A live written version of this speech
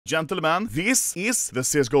Gentlemen, this is the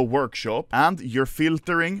CSGO workshop, and you're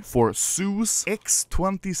filtering for Zeus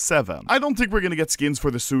X27. I don't think we're gonna get skins for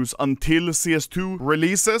the Zeus until CS2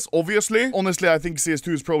 releases, obviously. Honestly, I think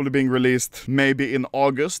CS2 is probably being released maybe in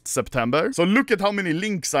August, September. So look at how many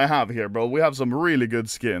links I have here, bro. We have some really good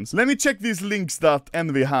skins. Let me check these links that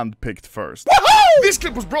Envy handpicked first. This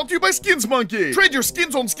clip was brought to you by Skins Monkey. Trade your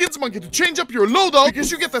skins on Skins Monkey to change up your loadout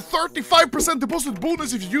because you get a 35% deposit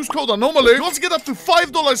bonus if you use code Anomaly. You also get up to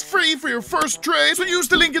 $5 free for your first trade, so use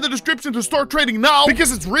the link in the description to start trading now,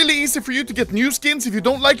 because it's really easy for you to get new skins if you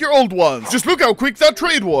don't like your old ones. Just look how quick that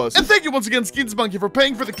trade was. And thank you once again, Skins Monkey, for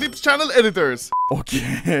paying for the clip's channel editors.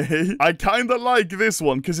 Okay, I kinda like this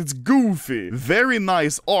one because it's goofy. Very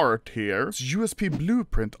nice art here. It's USP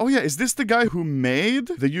blueprint. Oh yeah, is this the guy who made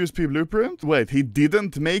the USP blueprint? Wait, he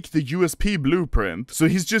didn't make the USP blueprint, so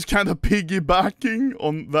he's just kind of piggybacking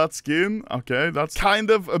on that skin. Okay, that's kind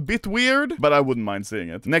of a bit weird, but I wouldn't mind seeing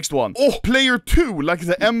it. Next one. Oh, player 2, like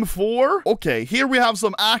the M4. Okay, here we have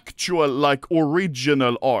some actual, like,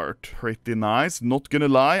 original art. Pretty nice. Not gonna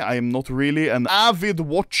lie, I am not really an avid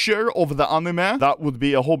watcher of the anime. That would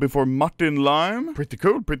be a hobby for Martin Lime. Pretty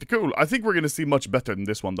cool, pretty cool. I think we're gonna see much better than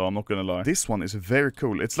this one, though, I'm not gonna lie. This one is very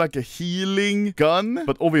cool. It's like a healing gun,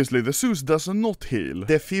 but obviously the Zeus does not heal.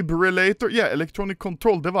 Defibrillator. Yeah, electronic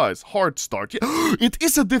control device. Heart start. Yeah. It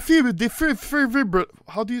is a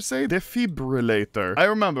how do you say? Defibrillator. I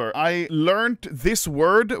remember, I learned this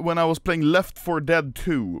word when I was playing Left 4 Dead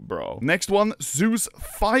 2, bro. Next one, Zeus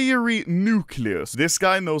Fiery Nucleus. This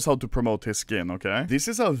guy knows how to promote his skin, okay? This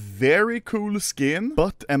is a very cool skin,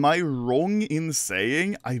 but am I wrong in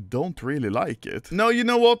saying I don't really like it? No, you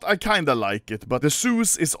know what? I kinda like it, but the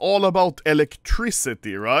Zeus is all about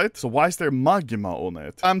electricity, right? So why is there magma on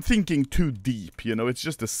it? I'm thinking too deep, you know? It's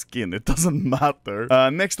just a skin. It doesn't matter.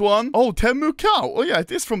 Next one. Oh, Temu Cow. Oh yeah,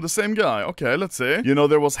 it is from the same guy. Okay, let's see. You know,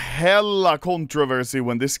 there was hella controversy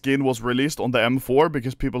when this skin was released on the M4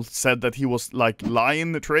 because people said that he was like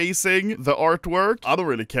line tracing the artwork. I don't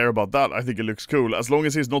really care about that. I think it looks cool. As long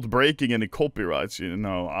as he's not breaking any copyrights, you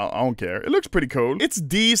know, I don't care. It looks pretty cool. It's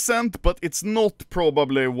decent, but it's not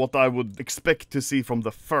probably what I would expect to see from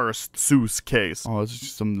the first Zeus case. Oh, it's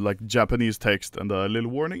just some like Japanese text and a little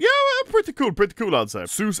warning. Yeah, pretty cool, I'd say.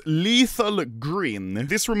 Zeus Lethal Grin.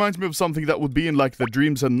 This reminds me of something that would be in like the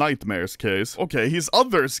Dreams and Nightmares case. Okay, his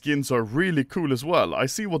other skins are really cool as well. I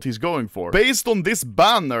see what he's going for. Based on this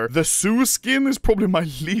banner, the Zeus skin is probably my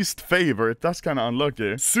least favorite. That's kind of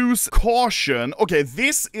unlucky. Zeus Caution. Okay,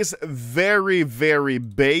 this is very, very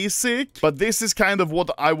basic, but this is kind of what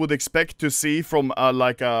I would expect to see from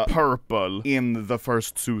like a purple in the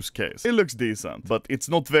first Zeus case. It looks decent, but it's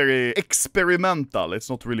not very experimental. It's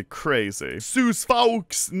not really crazy. Zeus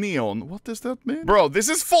Faux Neon. What does that mean? Bro, this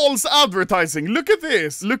is false advertising. Look at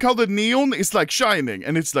this. Look how the neon is like shining,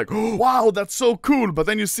 and it's like, oh, wow, that's so cool. But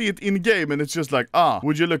then you see it in game, and it's just like, ah,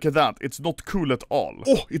 would you look at that? It's not cool at all.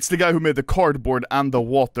 Oh, it's the guy who made the cardboard and the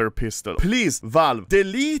water pistol. Please, Valve,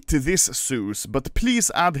 delete this Zeus, but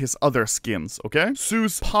please add his other skins, okay?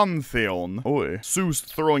 Zeus Pantheon. Oi. Zeus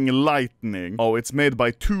throwing lightning. Oh, it's made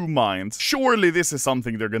by 2 Minds. Surely this is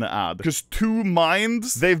something they're gonna add, because 2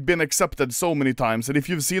 Minds, they've been accepted so many times, and if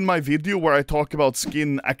you've seen my video where I talk about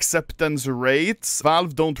skin acceptance rates,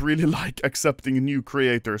 Valve don't really like accepting new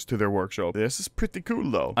creators to their workshop. This is pretty cool,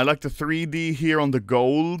 though. I like the 3D here on the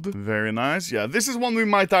gold. Very nice. Yeah, this is one we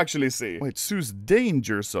might actually see. Wait, Zeus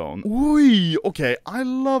Danger Zone. Oi, okay, I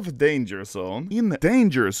love Danger Zone. In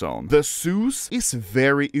Danger Zone, the Zeus is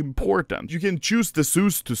very important. You can choose the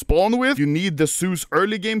Zeus to spawn with. You need the Zeus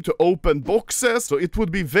early game to open boxes, so it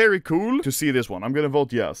would be very cool to see this one. I'm gonna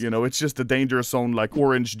vote yes. You know, it's just the Danger Zone, like,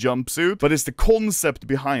 orange jumpsuit, but it's the concept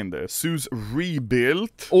behind it. Zeus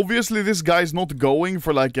Rebuilt. Obviously, this guy's not going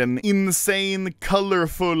for, like, an insane,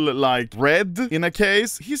 colorful, like, red in a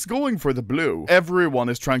case. He's going for the blue. Everyone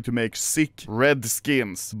is trying to make sick red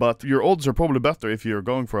skins, but your odds are probably better if you're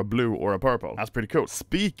going for a blue or a purple. That's pretty cool.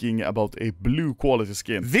 Speaking about a blue quality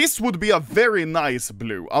skin, this would be a very nice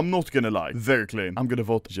blue. I'm not gonna lie. Very clean. I'm gonna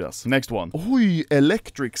vote yes. Next one. Oi,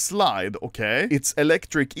 Electric Slide. Okay. It's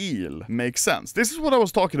Electric Eel. Makes sense. This is what I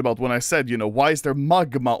was talking about when I said, you know, why is there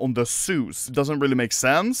magma on the Zeus? It doesn't really make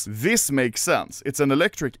sense. This makes sense. It's an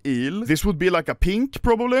electric eel. This would be like a pink,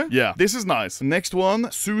 probably. Yeah, this is nice. Next one,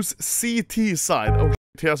 Zeus CT side. Oh,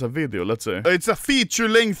 He has a video, let's see. It's a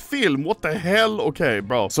feature-length film, what the hell? Okay,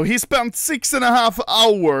 bro. So he spent 6.5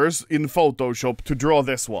 hours in Photoshop to draw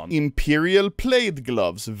this one. Imperial plaid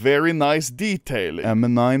gloves, very nice detail.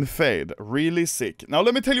 M9 fade, really sick. Now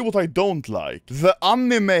let me tell you what I don't like. The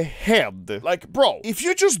anime head. Like, bro, if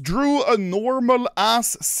you just drew a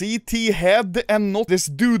normal-ass CT head and not this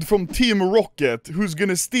dude from Team Rocket who's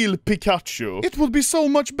gonna steal Pikachu, it would be so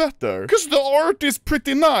much better. Because the art is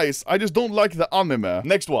pretty nice, I just don't like the anime.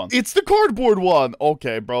 Next one. It's the cardboard one.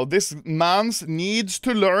 Okay, bro. This man's needs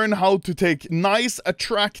to learn how to take nice,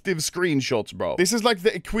 attractive screenshots, bro. This is like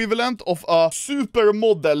the equivalent of a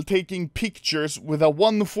supermodel taking pictures with a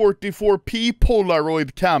 144p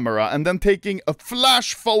Polaroid camera and then taking a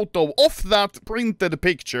flash photo of that printed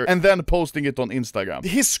picture and then posting it on Instagram.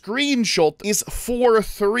 His screenshot is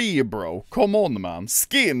 4:3, bro. Come on, man.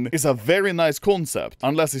 Skin is a very nice concept.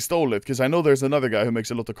 Unless he stole it, because I know there's another guy who makes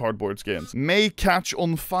a lot of cardboard skins. May catch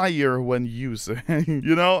on fire when using.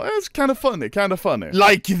 You know, it's kind of funny, kind of funny.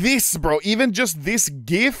 Like this, bro. Even just this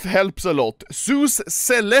GIF helps a lot. Zeus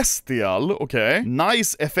Celestial, okay.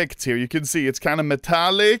 Nice effects here. You can see it's kind of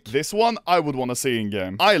metallic. This one, I would want to see in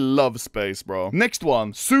game. I love space, bro. Next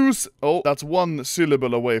one, Zeus. Oh, that's one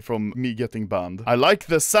syllable away from me getting banned. I like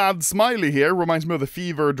the sad smiley here. Reminds me of the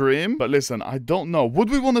fever dream. But listen, I don't know. Would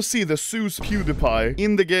we want to see the Zeus PewDiePie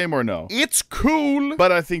in the game or no? It's cool,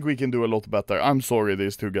 but I think we can do a lot better. I'm sorry,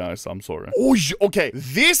 these two guys. I'm sorry. Oh, okay.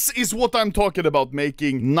 This is what I'm talking about,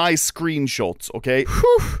 making nice screenshots, okay?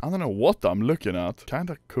 Whew. I don't know what I'm looking at.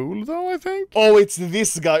 Kinda cool, though, I think. Oh, it's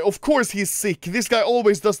this guy. Of course he's sick. This guy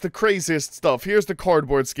always does the craziest stuff. Here's the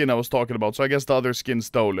cardboard skin I was talking about, so I guess the other skin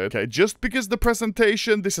stole it. Okay, just because the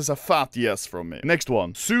presentation, this is a fat yes from me. Next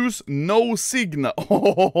one. Zeus no signal.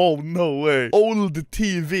 Oh, no way. Old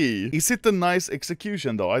TV. Is it a nice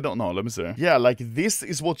execution, though? I don't know. Let me see. Yeah, like this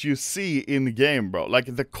is what you see in game, bro.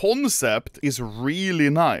 Like the concept is really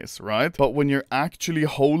nice, right? But when you're actually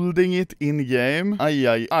holding it in game,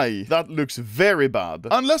 that looks very bad.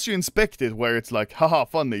 Unless you inspect it where it's like, haha,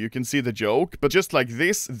 funny, you can see the joke. But just like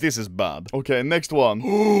this is bad. Okay, next one.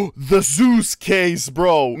 The Zeus case,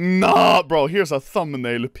 bro. Nah, bro, here's a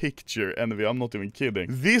thumbnail picture, Envy. I'm not even kidding.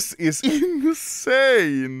 This is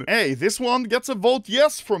insane. Hey, this one gets a vote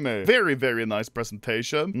yes from me. Very, very nice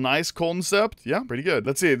presentation. Nice concept. Yeah, pretty good.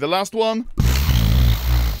 Let's see, the last one.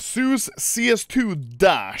 Zeus CS2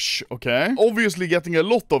 Dash, okay? Obviously getting a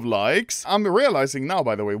lot of likes. I'm realizing now,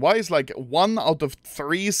 by the way, why is like 1 out of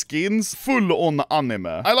 3 skins full on anime?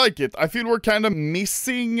 I like it. I feel we're kind of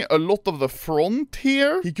missing a lot of the front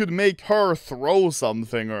here. He could make her throw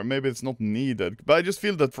something, or maybe it's not needed. But I just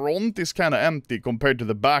feel the front is kind of empty compared to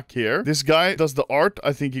the back here. This guy does the art.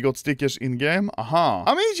 I think he got stickers in-game. Aha.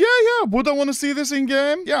 I mean, yeah. Would I want to see this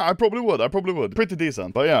in-game? Yeah, I probably would. Pretty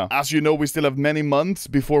decent. But yeah, as you know, we still have many months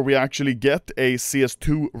before we actually get a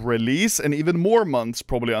CS2 release, and even more months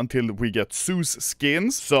probably until we get Zeus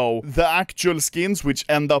skins. So the actual skins, which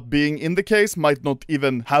end up being in the case, might not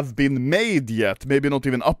even have been made yet, maybe not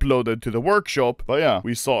even uploaded to the workshop. But yeah,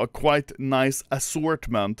 we saw a quite nice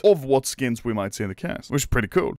assortment of what skins we might see in the case, which is pretty cool.